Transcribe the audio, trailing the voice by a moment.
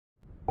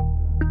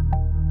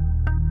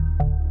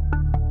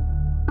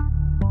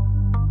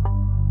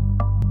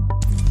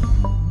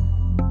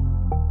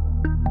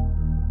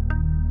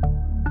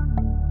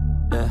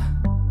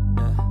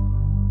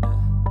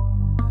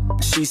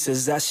She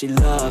says that she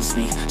loves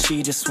me,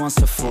 she just wants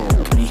to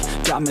fuck me.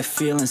 Got me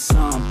feeling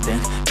something,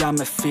 got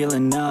me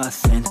feeling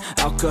nothing.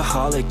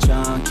 Alcoholic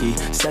junkie,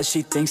 says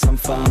she thinks I'm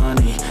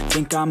funny.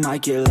 Think I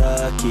might get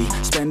lucky,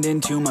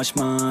 spending too much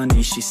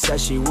money. She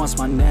says she wants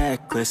my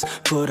necklace,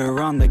 put her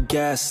on the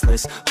guest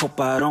list. Hope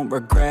I don't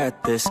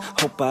regret this,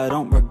 hope I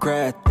don't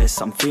regret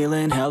this. I'm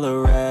feeling hella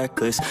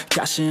reckless,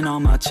 cashing all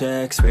my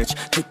checks rich.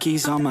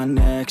 Hickeys on my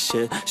neck,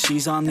 shit,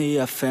 she's on the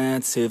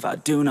offensive. I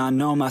do not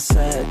know my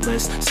set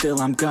list, still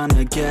I'm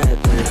gonna get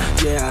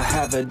lit. Yeah, I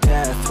have a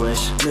death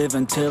wish, live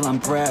until I'm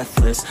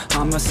breathless.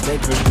 I'ma stay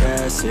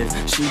progressive,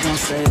 she gon'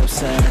 stay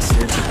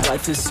obsessive.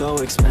 Life is so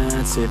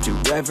expensive, do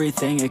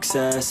everything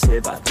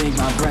excessive. I think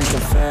my brain's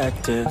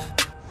defective,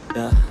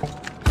 yeah.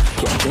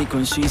 Can't think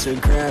when she's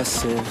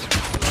aggressive,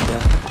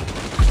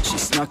 yeah. She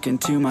snuck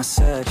into my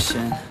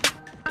section,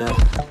 yeah.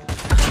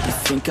 You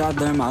think I'd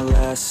learn my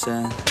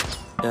lesson,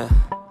 yeah.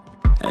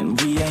 And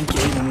we ain't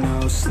getting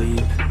no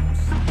sleep.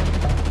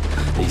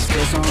 These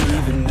girls don't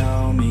even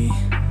know me.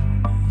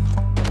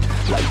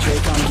 Like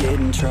Drake, I'm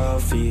getting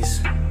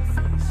trophies.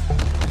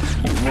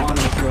 You want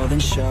a girl, then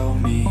show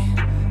me,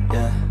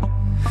 yeah.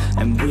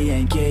 And we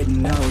ain't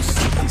getting no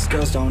sleep. These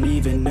girls don't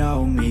even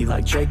know me.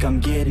 Like Drake, I'm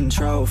getting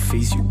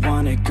trophies. You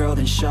want a girl,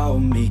 then show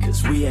me.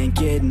 Cause we ain't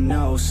getting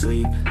no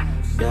sleep,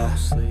 yeah.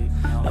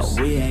 No,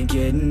 we ain't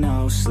getting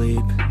no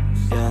sleep,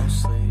 yeah.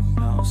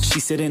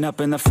 She's sitting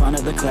up in the front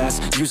of the class,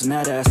 using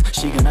that ass,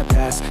 she gonna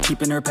pass.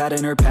 Keeping her pad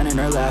and her pen in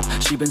her lap.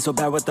 She been so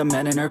bad with the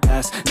men in her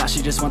past. Now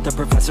she just want the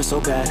professor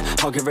so bad.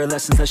 I'll give her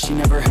lessons that she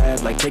never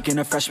had, like taking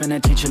a freshman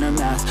and teaching her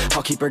math.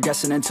 I'll keep her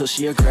guessing until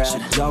she a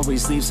grad. She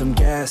always leaves them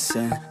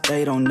guessing,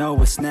 they don't know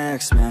what's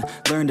next, man.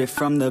 Learned it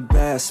from the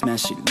best, man.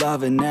 She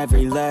loving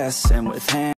every lesson with hands.